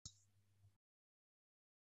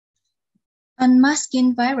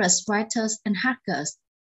Unmasking virus writers and hackers.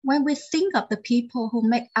 When we think of the people who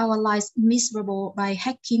make our lives miserable by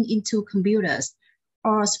hacking into computers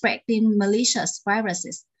or spreading malicious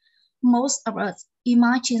viruses, most of us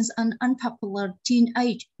imagine an unpopular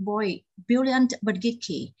teenage boy, brilliant but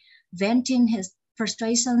geeky, venting his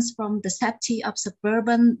frustrations from the safety of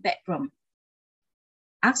suburban bedroom.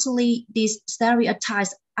 Actually, these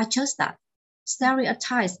stereotypes are just that.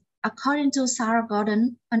 Stereotypes, according to Sarah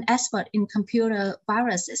Gordon, an expert in computer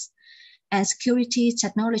viruses and security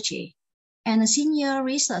technology, and a senior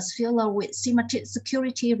research fellow with Symmetric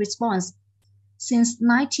Security Response. Since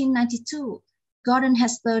 1992, Gordon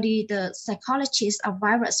has studied the psychologies of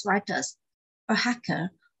virus writers. A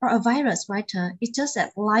hacker or a virus writer is just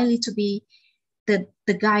as likely to be the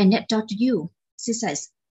guy next door to you, she says,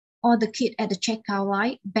 or the kid at the checkout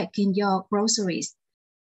line bagging your groceries.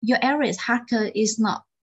 Your average hacker is not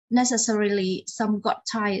necessarily some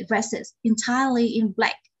got-tie dresses entirely in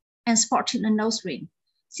black and sporting a nose ring.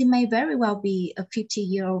 She may very well be a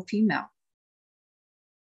 50-year-old female.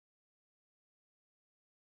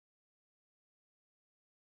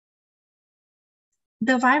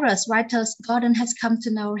 The virus writers Gordon has come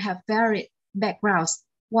to know have varied backgrounds.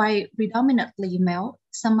 While predominantly male,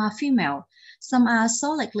 some are female, some are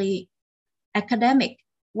solidly academic,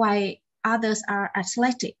 while others are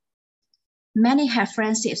athletic. Many have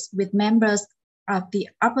friendships with members of the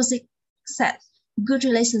opposite sex, good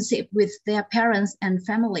relationship with their parents and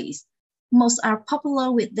families. Most are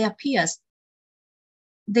popular with their peers.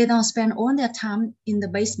 They don't spend all their time in the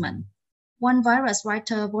basement. One virus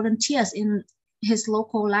writer volunteers in his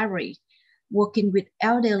local library, working with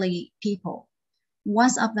elderly people.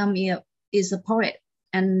 One of them is a poet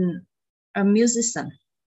and a musician.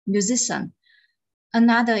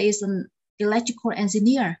 Another is an electrical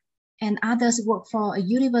engineer, and others work for a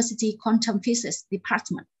university quantum physics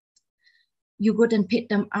department. You wouldn't pick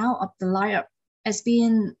them out of the lineup as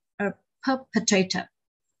being a perpetrator.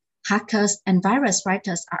 Hackers and virus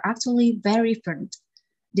writers are actually very different,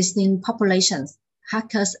 distinct populations.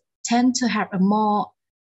 Hackers tend to have a more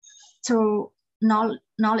thorough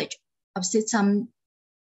knowledge of systems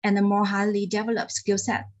and a more highly developed skill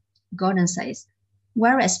set, Gordon says,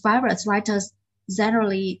 whereas virus writers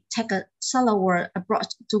generally take a shallower approach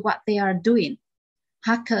to what they are doing.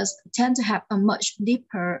 Hackers tend to have a much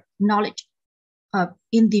deeper knowledge of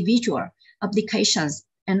individual applications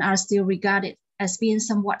and are still regarded as being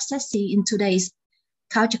somewhat sexy in today's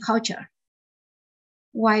culture.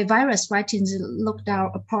 While virus writing is looked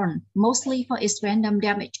down upon, mostly for its random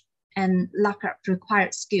damage and lack of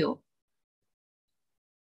required skill.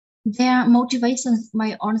 Their motivations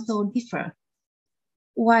may also differ.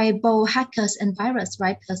 While both hackers and virus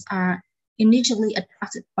writers are initially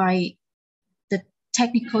attracted by the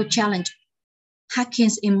technical challenge, hacking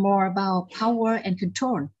is more about power and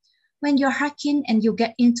control. When you're hacking and you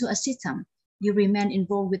get into a system, you remain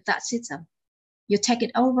involved with that system. You take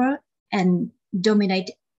it over and dominate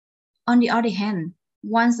it. On the other hand,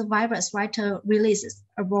 once the virus writer releases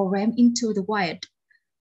a program into the wild,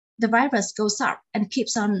 the virus goes up and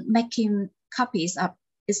keeps on making copies of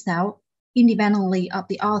itself independently of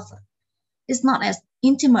the author. It's not as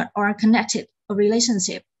intimate or connected a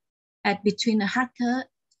relationship as between the hacker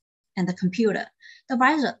and the computer.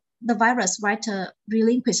 The virus writer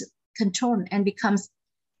relinquishes control and becomes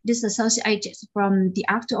disassociated from the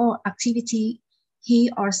actual activity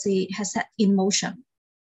he or she has set in motion.